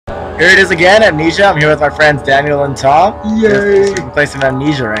Here it is again, Amnesia. I'm here with my friends Daniel and Tom. Yay! We can play some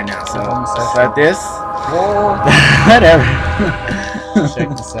Amnesia right now. So start this. Whoa. Whatever. Check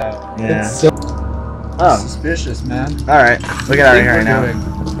this out. Yeah. It's so Oh. suspicious, man. Alright. Look at it right now.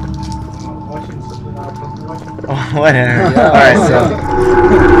 Oh, whatever. Alright, so.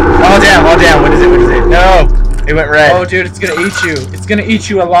 Oh damn, what is it? No! It went red. Oh dude, it's gonna eat you. It's gonna eat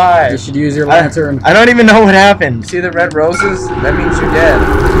you alive. You should use your lantern. I don't even know what happened. See the red roses? That means you're dead.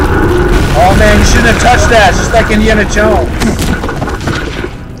 Oh man, you shouldn't have touched that, just like Indiana Jones.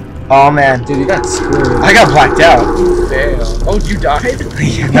 Oh man. Dude, you got screwed. I got blacked out. Fail. Oh, you died?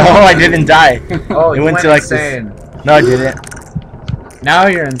 No, I didn't die. Oh, it you went to like insane. this. No, I didn't. Now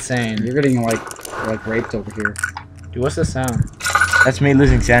you're insane. You're getting like raped over here. Dude, what's the sound? That's me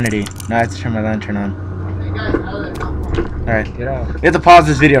losing sanity. Now I have to turn my lantern on. Alright, Get out. we have to pause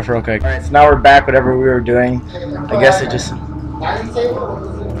this video for real quick. Alright, so now we're back, whatever we were doing. I guess it just...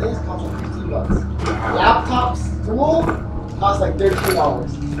 Laptops tool cost like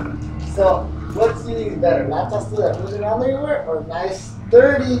 $13. So, what's do you think is better? Laptops tool that moves around everywhere or nice,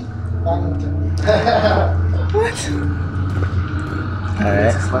 sturdy lantern? What?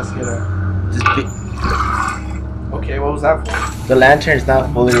 Alright. Let's get it. Okay, what was that for? The lantern's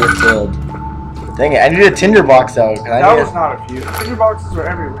not fully refilled. Dang it, I need a tinder box though. That was not a few. Tinder boxes are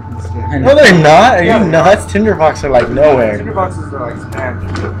everywhere in this game. No, they're not. Are Yeah, you nuts? Tinder boxes are like nowhere. Tinder boxes are like spam.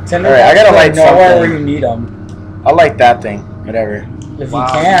 Alright, I gotta light nowhere something. where you need them. I'll light that thing. Whatever. If Wow,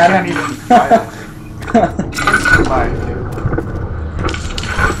 you can't can. even buy it.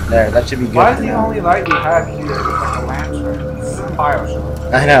 There, that should be good. Why is for the now. only light you have here like a lantern? It's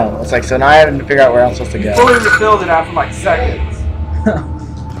Bioshock. I know. It's like, so now I have to figure out where I'm supposed to You go. fully refilled it after like seconds.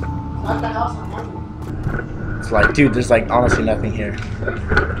 Not the house I'm on. It's like, dude, there's like honestly nothing here.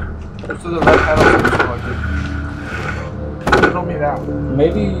 So the red pedals are plugged in. Tell me that.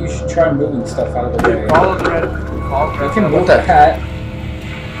 Maybe you should try moving stuff out of the way. Follow the red. Follow the You red can pedals. move the- that.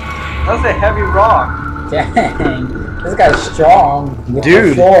 That's a heavy rock. Dang. This guy's strong. With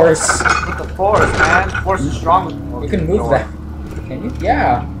Dude. the force. With the force, man. The force is strong. You can move that. Can you?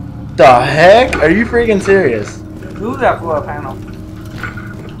 Yeah. The heck? Are you freaking serious? Move that floor panel.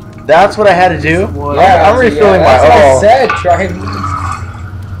 That's what I had to do? Wood. Yeah, I'm refilling my that's what I oil. said. Try and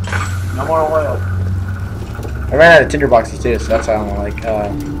No more oil. I ran out of tinder boxes too, so that's how I'm like,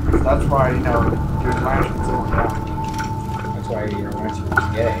 That's why, you know, your lantern's going down. That's why your lantern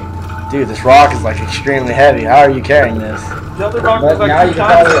is gay. dude, this rock is like extremely heavy. How are you carrying this? The other rock But was like now 2 you can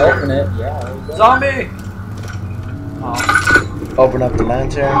times probably bigger. open it. Yeah. there you go. Zombie! Oh. Open up the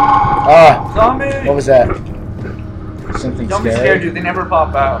lantern. Ah, Zombie! what was that? Something Don't be scary. scared, dude. They never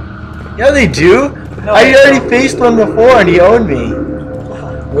pop out. Yeah, they do. No, I they already don't. faced one before and he owned me.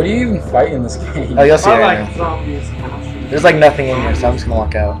 What do you even fight in this game? Oh, you'll see I right like now. zombies. and There's like nothing in here, so I'm just gonna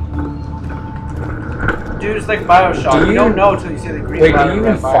walk out. shit. Dude, it's like Bioshock. Do You you- don't know until you see the green Wait, light do you and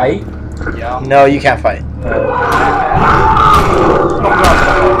even red light. fight? Yeah. No, you can't fight.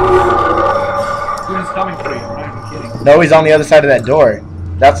 Dude, he's coming for you. I'm not even kidding. No, he's on the other side of that door.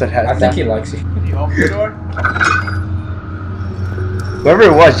 That's what I happened. think he likes you. Can you open the door? Whoever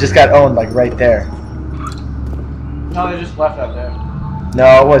it was just got owned, like right there. No, they just left out there.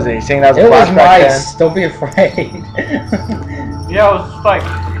 No, it wasn't. He's saying that was a It was flashback nice. Don't be afraid. Yeah, it was just like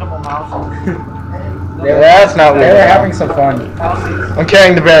a couple miles. They were- That's not They weird. were having some fun. Houses. I'm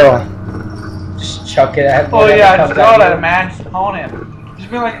carrying the barrel. Just chuck it at. Oh whatever yeah, comes just throw it at you. a man, just hone him.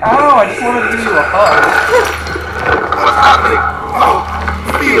 Just be like, ow, I just wanted to give you a hug. What's happening?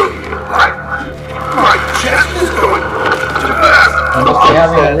 I feel like my chest is going to burst. I must be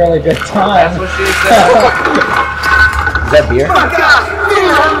having a really good That's time. what she said. Is that beer? My God,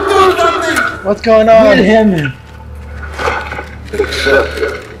 please do something. What's going Hit on? him. Except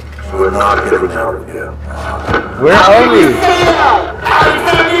we're not getting out of here. Where are we?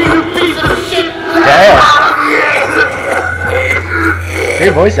 Damn.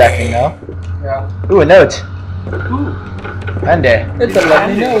 Great voice acting now. Yeah. Ooh, a note. Ooh. Monday. It's a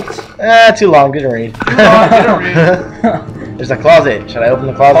lovely note. Ah, too long. Didn't read. long, didn't There's a closet. Should I open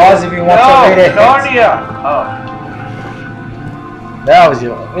the closet? Pause if you want No, to read it. Narnia! Oh. That was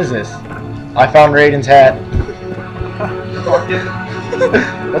you. What is this? I found Raiden's hat.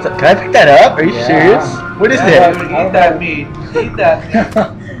 What's up? Can I pick that up? Are you Yeah. serious? What is Yeah, that? dude, eat that meat. Eat that meat.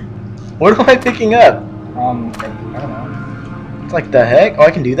 What am I picking up? I don't know. It's like the heck? Oh,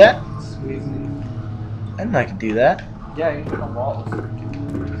 I can do that? Squeeze me. I didn't know I could do that. Yeah, you can put on walls.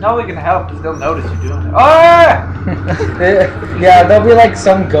 No, we can help because they'll notice you doing it. Ah! Yeah, there'll be like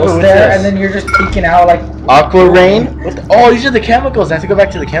some ghost what's there, this? and then you're just peeking out like. Aqua rain? What the? Oh, these are the chemicals I have to go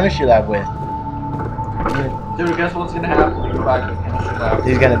back to the chemistry lab with. Dude, guess what's gonna happen when you go back to the chemistry lab?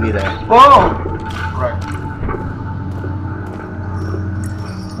 He's gonna be there. Boom! Correct.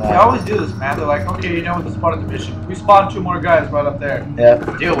 They always do this, man. They're like, okay, you know what the spot of the mission. We spawned 2 more guys right up there.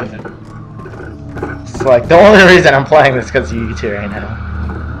 Yep. Deal with it. It's like the only reason I'm playing this because of you two right now.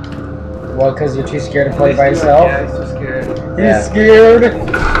 What, because you're too scared to play by yourself? Yeah, he's too scared. He's scared.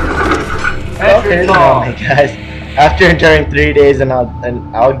 Okay, my guys. After enduring 3 days in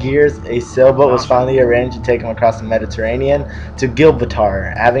Algiers, a sailboat was finally arranged to take him across the Mediterranean to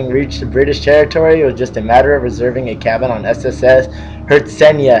Gibraltar. Having reached the British territory, it was just a matter of reserving a cabin on SSS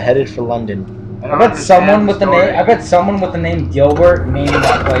Hertzenia, headed for London. I bet someone with the name. I bet someone with the name Gilbert named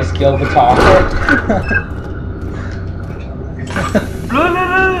that place Gibraltar.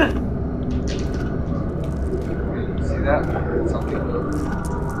 See that? Something.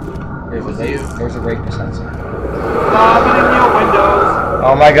 There's a rape sensor. I'm in your windows.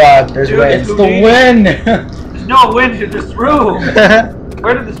 Oh my god, there's Dude, wind. It's the wind! There's no wind in this room.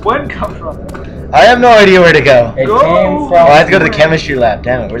 Where did this wind come from? I have no idea where to go. It Go! came from. Oh, I have to go to the chemistry lab.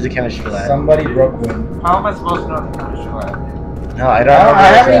 Damn it, where's the chemistry lab? Somebody broke wind. How am I supposed to know the chemistry lab? No, I don't know. I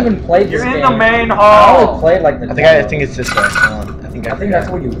haven't even played this You're in game. the main I hall. only played like the. I think it's this way. Hold on. I think that's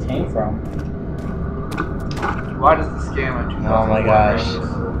where you came from. Why does this game have 2001 Oh my gosh.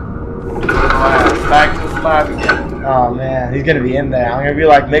 Back to the lab again. Oh man, he's gonna be in there. I'm gonna be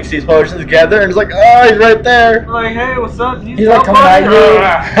like, mix these potions together, and it's like, oh, he's right there. Like, hey, what's up? He's like coming at you.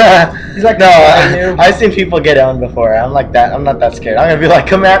 He's like, no, coming at you. I've seen people get owned before. I'm like that. I'm not that scared. I'm gonna be like,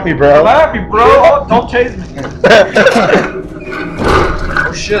 come at me, bro. Come at me, bro. Oh, don't chase me.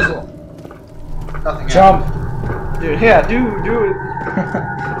 Oh, shizzle. Nothing Jump. Dude, yeah, do it.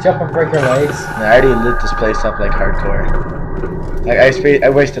 Jump and break your legs. I already lit this place up like hardcore. Like I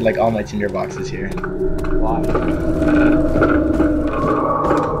wasted like all my tinder boxes here. Why?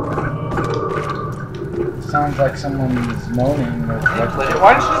 Sounds like someone's moaning. Or like,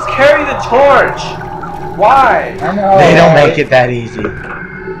 Why don't you just carry the torch? Why? I know. They don't make it that easy.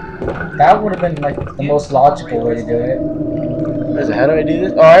 That would have been like the most logical way to do it. What is it? How do I do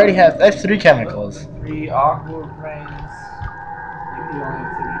this? Oh, I have 3 chemicals. 3 aqua brains. You only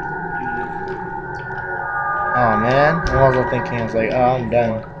have 3. Oh man, I'm also thinking, I was like, oh, I'm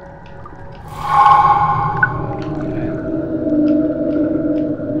done.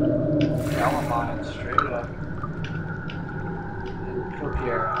 Calamine, straight up. Kill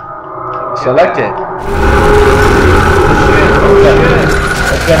Pierre. Select it.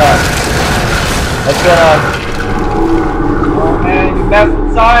 What's going on? What's going on? Oh man, you mess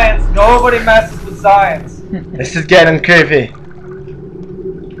with science. Nobody messes with science. This is getting creepy.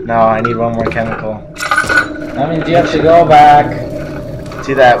 No, I need one more chemical. That means you have to go back.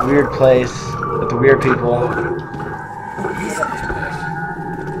 To that weird place with the weird people.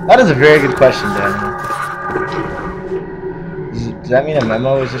 That is a very good question, Daniel. Does that mean a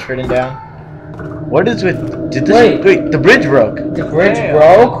memo was just written down? What is with... Wait, the bridge broke. The bridge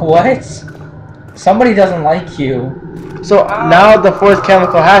broke? What? Somebody doesn't like you. So now the 4th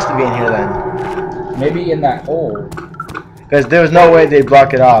chemical has to be in here then. Maybe in that hole. Because there was no way they'd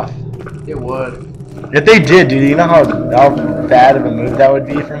block it off. It would. If they did, dude, you know how bad of a move that would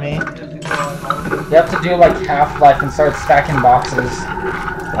be for me? You have to do like Half-Life and start stacking boxes.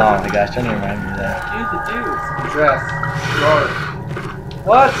 Oh my gosh, don't even remind me of that. Dude, dress.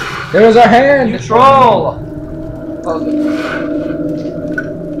 What? There's a hand! You troll! Close it.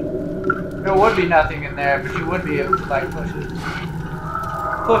 There would be nothing in there, but you would be able to like push it.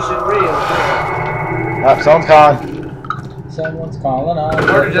 Push it real good. Oh, someone's calling. Someone's calling on.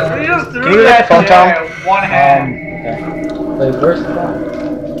 We just threw Can you that get the phone, Tom? there with one hand. Okay. Wait, where's the phone?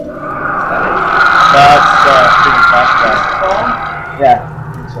 That's freaking flashback. Phone? Yeah,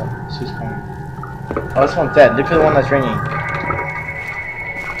 I think so. She's calling. Oh, this one's dead. Look for the one that's ringing.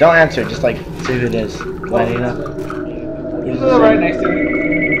 Don't answer, just like see who it is. Let you know. He's right next to me.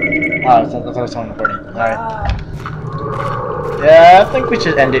 Oh, it's not someone recording. Alright. Yeah, I think we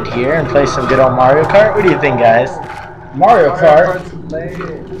should end it here and play some good old Mario Kart. What do you think, guys? Mario Kart?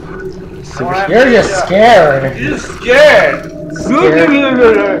 Super You're just scared. You're just scared.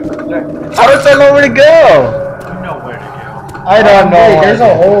 How does I know where to go? You know where to go. I don't know. Hey, there's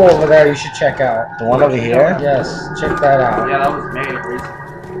a hole over there you should check out. The one over here? Yes, check that out. Yeah, that was made recently.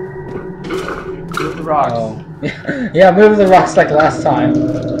 Move the rocks. Oh. Yeah, move the rocks like last time.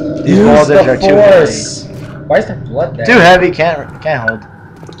 These boulders are too heavy. Why is there blood there? Too heavy, can't hold.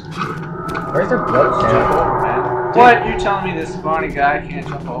 Where's there blood Jump there? over, man. What? You telling me this scrawny guy can't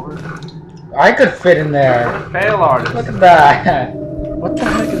jump over? I could fit in there. Fail artist. Look at that. What the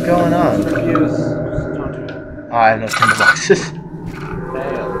heck is going on? Refuse. Just don't do it. Oh, I have no timber boxes.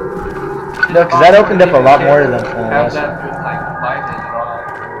 Fail. No, because that opened up a lot more than Have Fallen that with like lighted at all.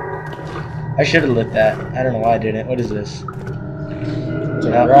 I should have lit that. I don't know why I didn't. What is this? It's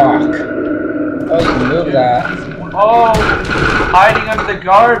a rock. Oh, you can move that. Oh, hiding under the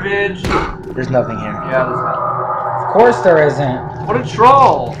garbage. There's nothing here. Yeah, there's not. Of course there isn't. What a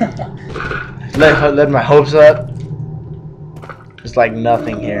troll! Let my hopes up. There's like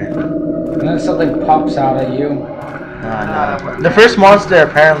nothing here. And then something pops out at you. No. The first monster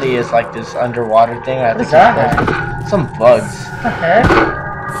apparently is like this underwater thing. I What is think that? some bugs. What the heck?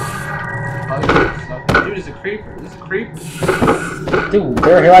 Dude, it's a creeper. This is a creeper. Dude,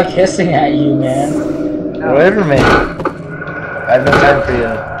 they're like hissing at you, man. No. Whatever, man. I have no time for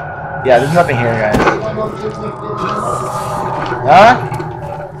you. Yeah, there's nothing here, guys. Huh?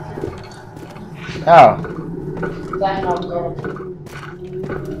 Oh.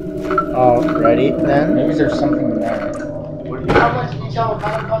 Alrighty then. Maybe there's something there. How much each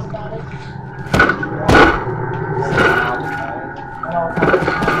avocado cost nowadays?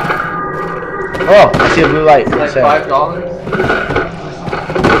 Oh, I see a blue light. It's like So, $5.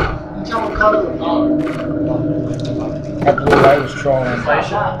 Each avocado is $1. That blue light was trolling.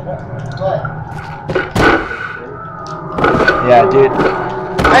 Inflation. What? yeah, dude.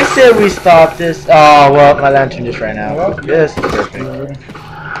 I said we stop this. Oh, well, my lantern just ran out. Well, This is perfect.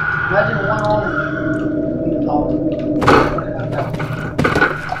 Imagine $1.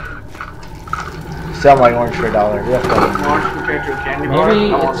 Sell my orange for $1. Real fucking. Orange compared to a candy bar.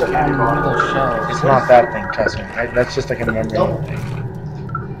 Maybe I want it's a candy on one of bar. those shelves. It's not that thing, trust me. That's just like a memory Nope. thing.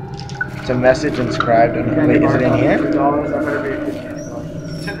 It's a message inscribed. Wait, is it in here? $2, that better be a good candy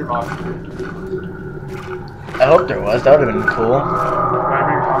bar. Tinderbox. I hope there was. That would have been cool.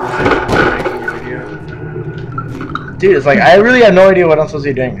 Having a conversation while making a video. Dude, it's like I really have no idea what I'm supposed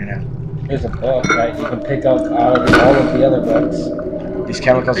to be doing right now. There's a book that you can pick up out of all of the other books. These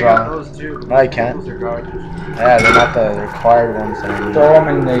chemicals Pick are up all. those too. No, I can't. Those are garbage. Yeah, they're not the required ones that I need. Throw them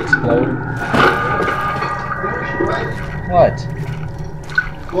and they explode. What?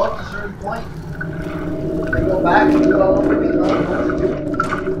 Go up to a certain point. Then go back and do it all over again. What to do?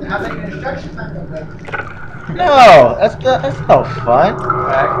 Have like an instruction manual. No, that's no fun.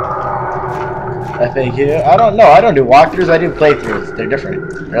 Back. I think you. I don't know. I don't do walkthroughs. I do playthroughs. They're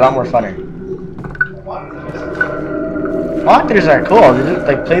different. They're a lot more funner. Walkthroughs are cool. They just,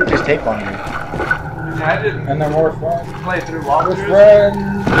 like playthroughs take longer. Yeah, I didn't And they're more fun. play through With walkthroughs. friends.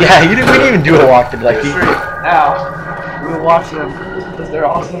 Yeah, we didn't even do a walkthrough. Like History. Now, we'll watch them because they're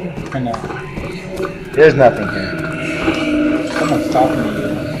awesome. I know. there's nothing here. Someone's talking to you.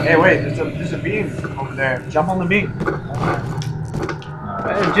 Hey, wait, there's a beam over there. Jump on the beam.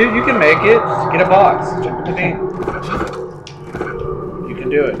 Hey, dude, you can make it. Just get a box. Jump on the beam. You can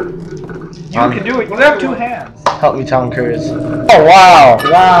do it. You can do it. You have 2 hands. Help me, Tom Cruise. Oh wow,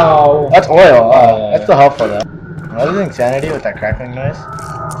 Wow. that's oil. That's still helpful though. What is insanity with that crackling noise?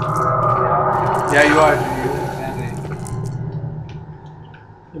 Yeah, you are.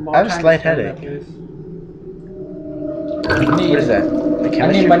 I have a slight headache. What is that? The I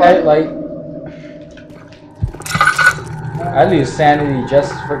chemistry need my part? nightlight. I lose sanity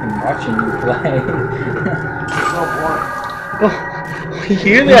just freaking watching you play. So boring.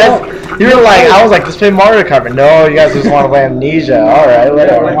 You were like, I was like, let's play Mario Kart. But no, you guys just want to play Amnesia. Alright,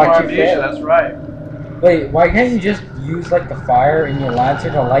 whatever. Yeah, watch you Amnesia, fail. that's right. Wait, why can't you just use like the fire in your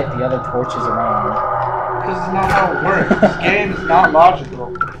lantern to light the other torches around? Because it's not how it works. This game is not logical.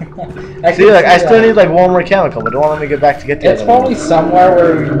 See, like, I still need like one more chemical, but don't let me get back to get the It's other one. probably somewhere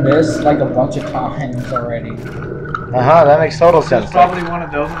where we missed like a bunch of times already. That makes total sense. There's probably one of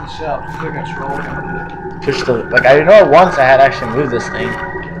those on the shelf. Just like a troll. Push the, like, I know once I had actually moved this thing.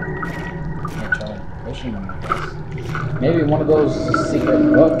 Maybe one of those is a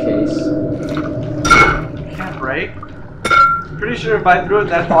secret bookcase. You can't break. I'm pretty sure if I threw it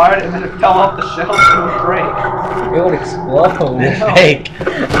that hard and then it fell off the shelf, it would break. It would explode. It's fake.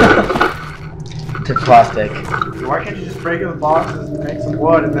 To plastic. Why can't you just break it with boxes and make some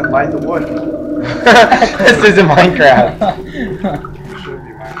wood and then light the wood? This isn't Minecraft. It should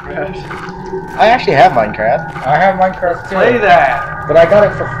be Minecraft. I actually have Minecraft. I have Minecraft too. Play that! But I got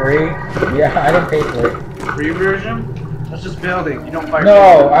it for free. Yeah, I didn't pay for it. Free version? That's just building. You don't buy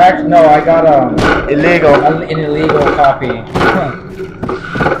No, I got Illegal. an illegal copy.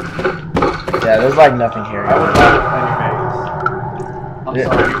 Yeah, there's like nothing here. I would rather play New Vegas. I'm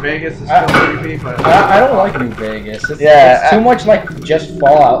sorry, New Vegas is still creepy, but I don't like New Vegas. It's, Yeah, it's too much like just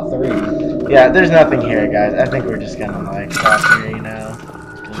Fallout 3. Yeah, there's nothing here, guys. I think we're just gonna like stop here, you know.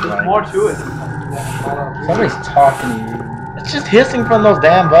 Just, there's like, more to it than Fallout 3. Somebody's talking to you. It's just hissing from those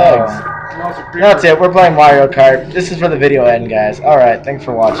damn bugs. That's it. We're playing Mario Kart. This is for the video end, guys. Alright, thanks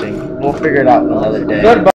for watching. We'll figure it out another day. Goodbye.